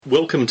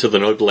Welcome to the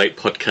Noble Ape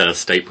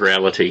podcast, Ape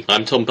Reality.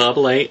 I'm Tom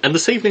Barbalet, and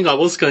this evening I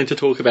was going to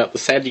talk about the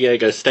San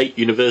Diego State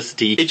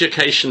University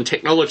Education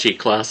Technology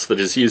class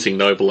that is using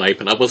Noble Ape,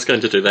 and I was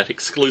going to do that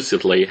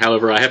exclusively.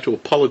 However, I have to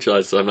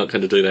apologise that I'm not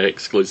going to do that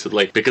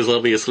exclusively, because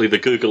obviously the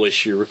Google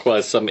issue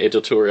requires some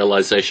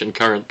editorialisation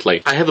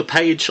currently. I have a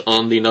page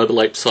on the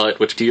Noble Ape site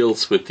which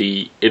deals with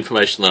the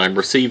information that I'm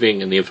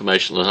receiving and the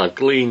information that I've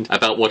gleaned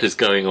about what is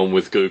going on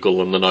with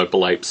Google and the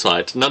Noble Ape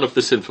site. None of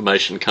this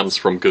information comes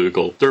from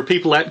Google. There are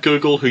people at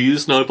Google who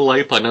use Noble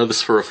Ape, I know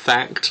this for a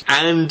fact,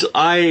 and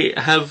I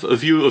have a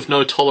view of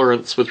no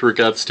tolerance with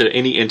regards to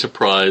any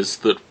enterprise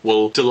that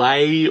will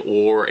delay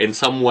or in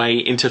some way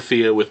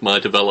interfere with my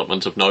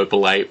development of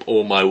Noble Ape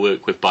or my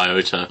work with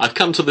Biota. I've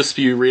come to this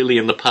view really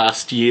in the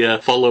past year,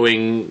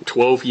 following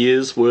 12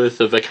 years worth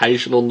of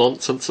occasional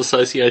nonsense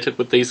associated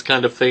with these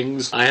kind of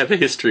things. I have a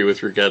history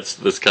with regards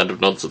to this kind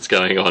of nonsense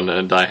going on,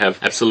 and I have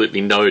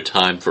absolutely no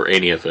time for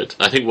any of it.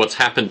 I think what's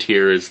happened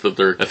here is that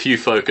there are a few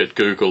folk at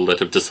Google that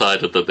have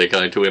decided that they're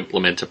going to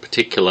implement a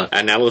particular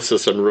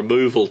analysis and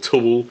removal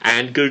tool,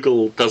 and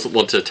Google doesn't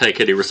want to take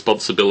any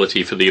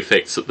responsibility for the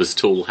effects that this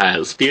tool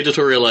has. The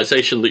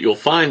editorialization that you'll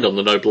find on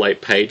the Noble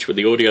Ape page with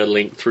the audio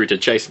link through to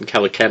Jason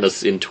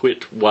Calacanis in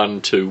Twit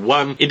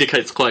 121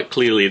 indicates quite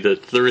clearly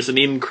that there is an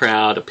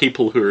in-crowd of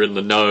people who are in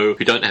the know,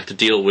 who don't have to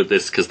deal with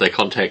this because they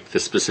contact the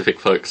specific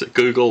folks at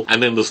Google,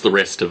 and then there's the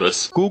rest of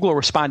us. Google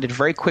responded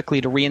very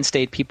quickly to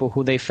reinstate people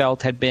who they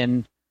felt had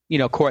been,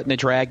 caught in the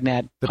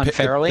dragnet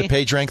unfairly. The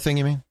page rank thing,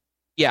 you mean?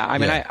 Yeah, I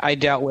mean, I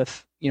dealt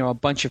with, a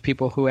bunch of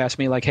people who asked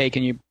me, like, hey,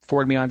 can you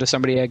forward me on to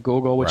somebody at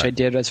Google, which Right. I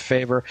did as a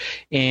favor.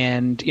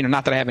 And,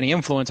 not that I have any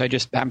influence, I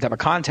just happen to have a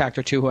contact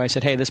or two who I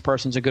said, hey, this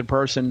person's a good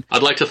person.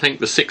 I'd like to thank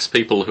the 6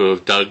 people who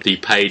have dug the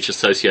page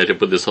associated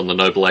with this on the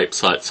Noble Ape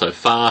site so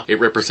far. It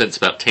represents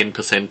about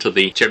 10% of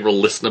the general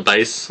listener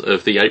base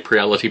of the Ape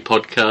Reality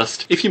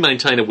podcast. If you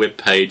maintain a web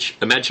page,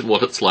 imagine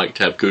what it's like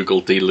to have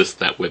Google delist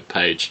that web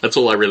page. That's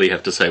all I really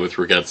have to say with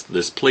regards to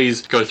this.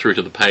 Please go through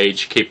to the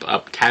page, keep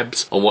up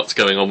tabs on what's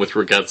going on with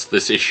regards to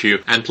this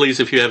issue, and please,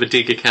 if you have a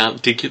Dig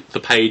account, dig the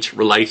page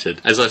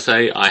related. As I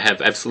say, I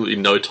have absolutely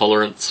no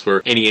tolerance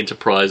for any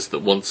enterprise that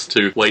wants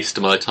to waste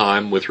my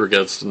time with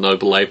regards to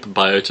Noble Ape and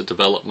Biota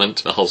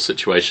development. The whole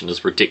situation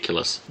is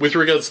ridiculous. With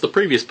regards to the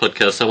previous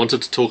podcast, I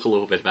wanted to talk a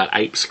little bit about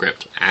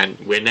ApeScript, and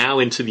we're now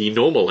into the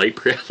normal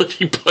Ape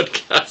Reality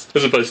podcast,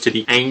 as opposed to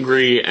the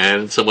angry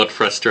and somewhat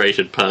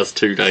frustrated past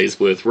 2 days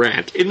worth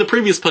rant. In the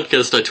previous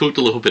podcast, I talked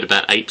a little bit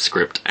about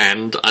ApeScript,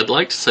 and I'd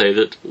like to say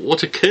that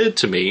what occurred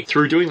to me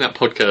through doing that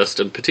podcast,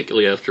 and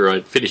particularly after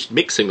I'd finished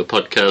mixing the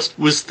podcast,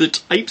 was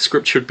that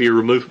ApeScript should be a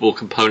removable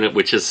component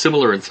which is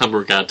similar in some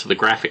regard to the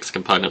graphics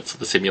components of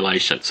the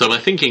simulation. So my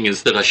thinking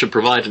is that I should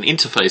provide an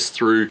interface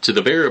through to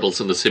the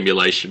variables in the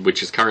simulation,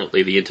 which is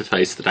currently the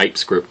interface that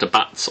ApeScript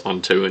abuts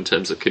onto in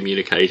terms of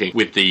communicating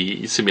with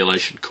the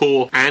simulation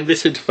core, and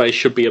this interface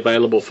should be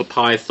available for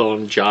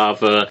Python,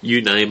 Java,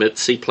 you name it,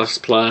 C++,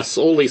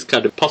 all these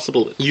kind of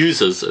possible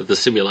users of the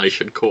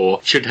simulation core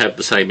should have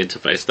the same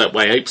interface. That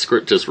way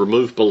ApeScript is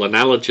removable,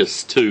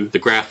 analogous to the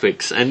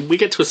graphics, and we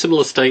get to a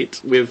similar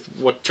state with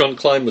what John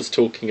Klein was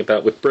talking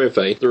about with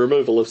Breve, the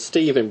removal of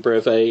Steve in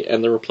Breve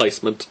and the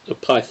replacement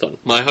of Python.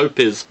 My hope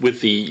is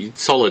with the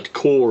solid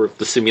core of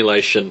the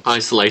simulation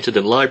isolated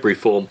in library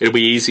form, it'll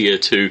be easier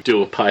to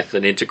do a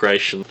Python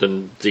integration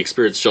than the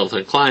experience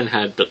Jonathan Klein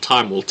had, but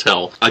time will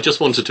tell. I just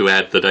wanted to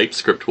add that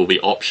ApeScript will be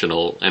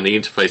optional, and the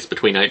interface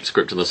between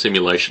ApeScript and the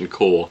simulation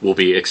core will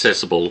be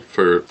accessible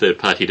for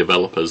third-party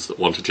developers that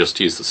want to just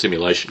use the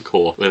simulation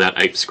core without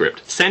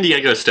ApeScript. San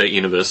Diego State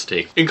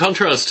University. In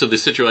contrast to the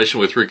situation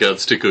with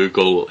regards to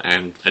Google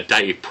and a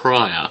day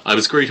prior, I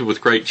was greeted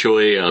with great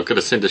joy. I've got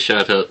to send a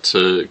shout out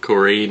to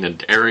Corinne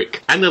and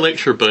Eric and the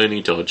lecturer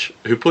Bernie Dodge,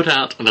 who put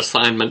out an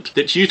assignment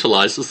that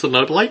utilises the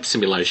Noble Ape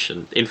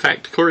simulation. In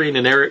fact, Corinne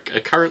and Eric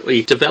are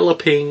currently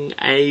developing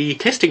a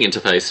testing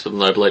interface for the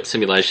Noble Ape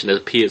simulation. It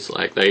appears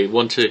like they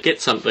want to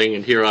get something,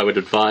 and here I would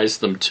advise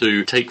them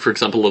to take, for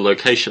example, the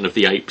location of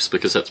the apes,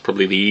 because that's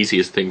probably the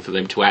easiest thing for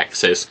them to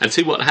access, and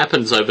see what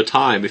happens over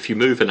time if you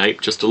move an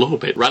ape just a little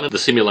bit. Run the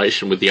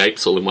simulation with the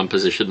apes all in one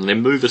position, and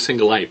then move a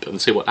single ape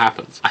and see what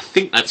happens. I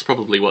think that's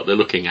probably what they're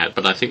looking at,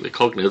 but I think the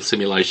cognitive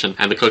simulation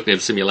and the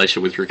cognitive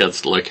simulation with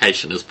regards to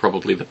location is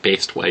probably the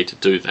best way to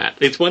do that.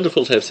 It's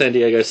wonderful to have San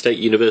Diego State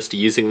University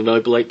using the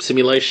Noble Ape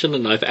simulation,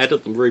 and I've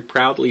added them very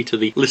proudly to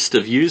the list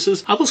of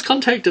users. I was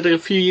contacted a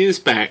few years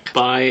back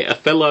by a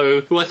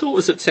fellow who I thought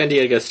was at San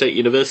Diego State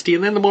University,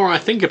 and then the more I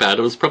think about it,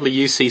 it was probably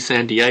UC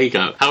San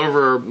Diego.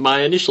 However,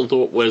 my initial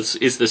thought was,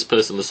 is this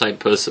person the same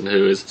person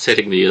who is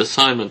setting the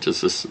assignment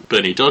as this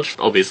Bernie Dodge?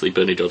 Obviously,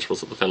 Bernie Dodge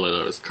wasn't the fellow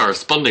that I was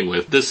corresponding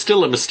with. There's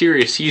still a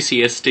mysterious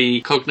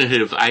UCSD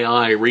cognitive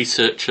AI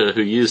researcher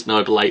who used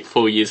Noble Ape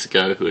 4 years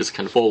ago who has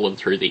kind of fallen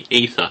through the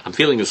ether. I'm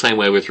feeling the same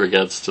way with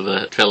regards to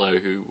the fellow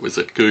who was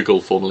at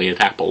Google, formerly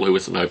at Apple, who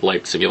was a Noble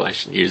Ape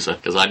simulation user,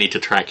 because I need to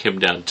track him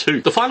down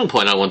too. The final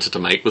point I wanted to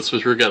make was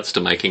with regards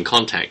to making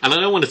contact. And I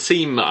don't want to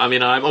seem, I've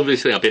been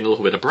a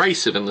little bit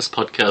abrasive in this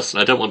podcast,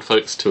 and I don't want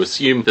folks to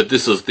assume that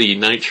this is the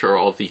nature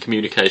of the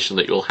communication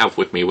that you'll have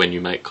with me when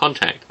you make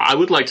contact. I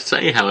would like to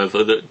say,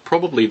 however, that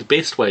probably the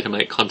best way to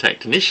make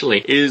contact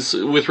initially is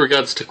with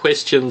regards to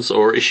questions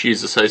or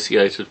issues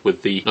associated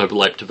with the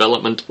Noble Ape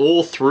development,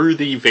 or through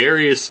the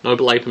various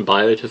Noble Ape and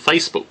Biota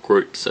Facebook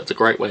groups. That's a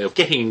great way of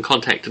getting in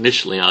contact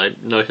initially. I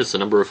noticed a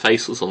number of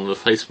faces on the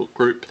Facebook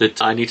group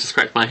that I need to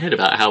scratch my head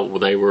about how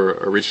they were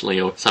originally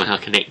or somehow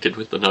connected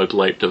with the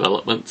Noble Ape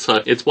development.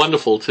 So it's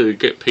wonderful to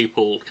get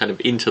people kind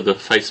of into the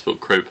Facebook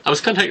group. I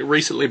was contacted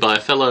recently by a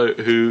fellow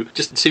who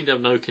just seemed to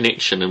have no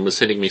connection and was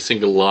sending me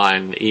single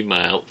line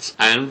emails.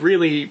 And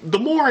really, the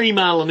more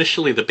email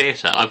initially, the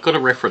better. I've got a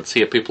reference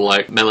here, people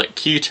like Melek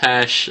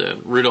Qtash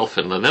and Rudolph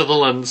in the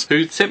Netherlands,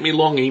 who sent me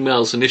long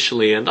emails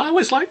initially, and I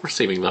always like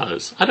receiving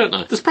those. I don't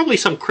know. There's probably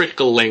some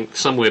critical length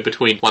somewhere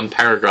between 1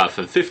 paragraph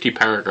and 50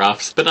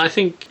 paragraphs, but I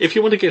think if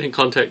you want to get in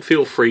contact,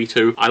 feel free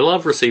to. I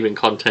love receiving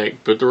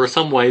contact, but there are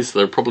some ways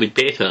that are probably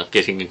better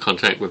getting in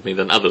contact with me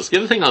than others. The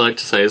other thing I like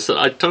to say is that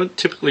I don't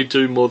typically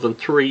do more than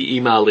 3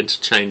 email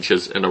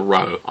interchanges in a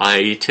row.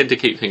 I tend to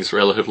keep things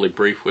relatively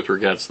brief with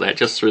regards to that,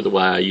 just through the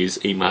way I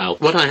use email.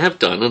 What I have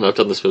done, and I've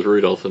done this with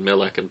Rudolph and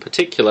Melek in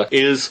particular,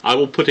 is I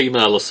will put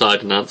email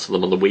aside and answer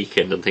them on the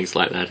weekend and things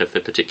like that if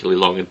they're particularly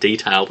long and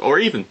detailed, or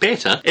even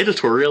better,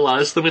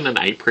 editorialise them in an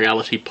Ape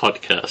Reality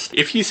podcast.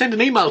 If you send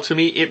an email to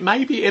me, it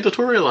may be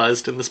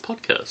editorialised in this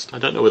podcast. I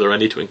don't know whether I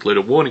need to include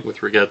a warning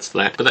with regards to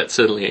that, but that's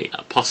certainly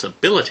a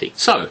possibility.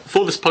 So,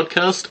 for this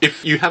podcast,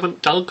 if you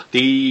haven't dug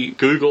the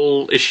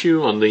Google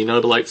issue on the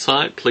Noble Ape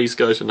site, please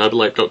go to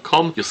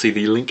nobleape.com. You'll see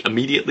the link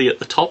immediately at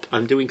the top.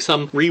 I'm doing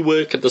some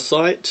rework at the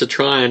site to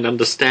try and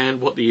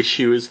understand what the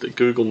issue is that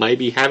Google may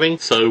be having,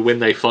 so when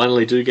they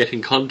finally do get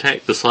in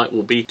contact, the site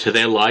will be to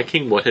their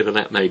liking, whatever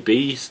that may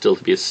be, still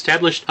to be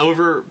established.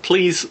 However,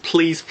 please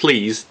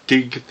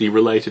dig the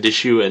related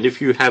issue, and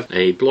if you have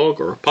a blog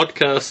or a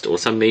podcast or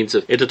some means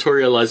of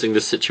editorializing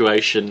the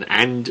situation,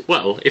 and,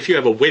 well, if you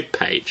have a web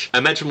page,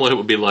 imagine what it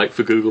would be like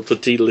for Google to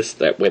delist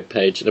that web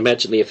page, and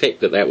imagine the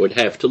effect that that would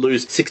have to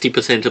lose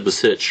 60% of the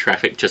search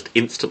traffic just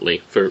instantly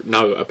for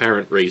no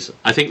apparent reason.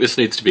 I think this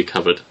needs to be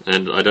covered,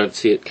 and I don't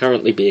see it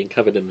currently being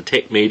covered in the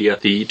tech media.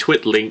 The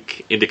twit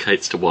link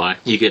indicates to why.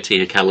 You get to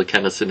hear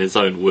Calacanis in his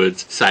own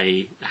words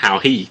say how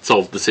he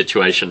solved the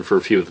situation for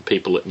a few of the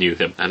people that knew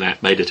him, and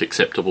that made it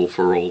acceptable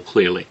for all,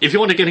 clearly. If you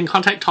want to get in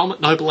contact, Tom at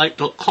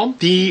nobleape.com.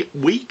 The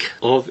week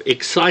of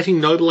exciting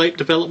Noble Ape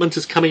development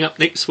is coming up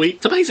next week.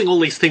 It's amazing all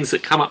these things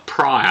that come up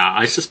prior.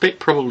 I suspect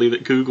probably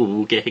that Google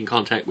will get in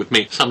contact with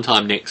me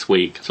sometime next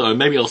week, so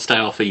maybe I'll stay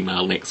off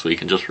email next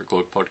week and just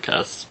record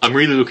podcasts. I'm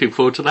really looking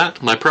forward to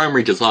that. My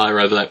primary desire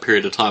over that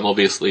period of time,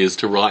 obviously, is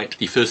to write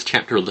the first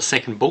chapter of the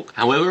second book.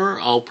 However,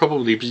 I'll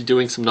probably be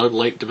doing some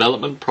Noble Ape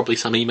development, probably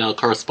some email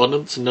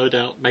correspondence, and no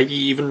doubt maybe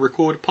even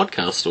record a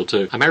podcast or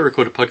two. I may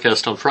record a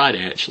podcast on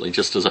Friday, actually,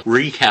 just as a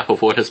recap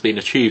of what has been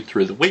achieved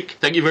through the week.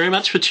 Thank you very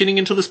much for tuning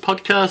into this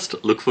podcast.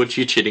 Look forward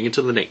to you tuning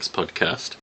into the next podcast.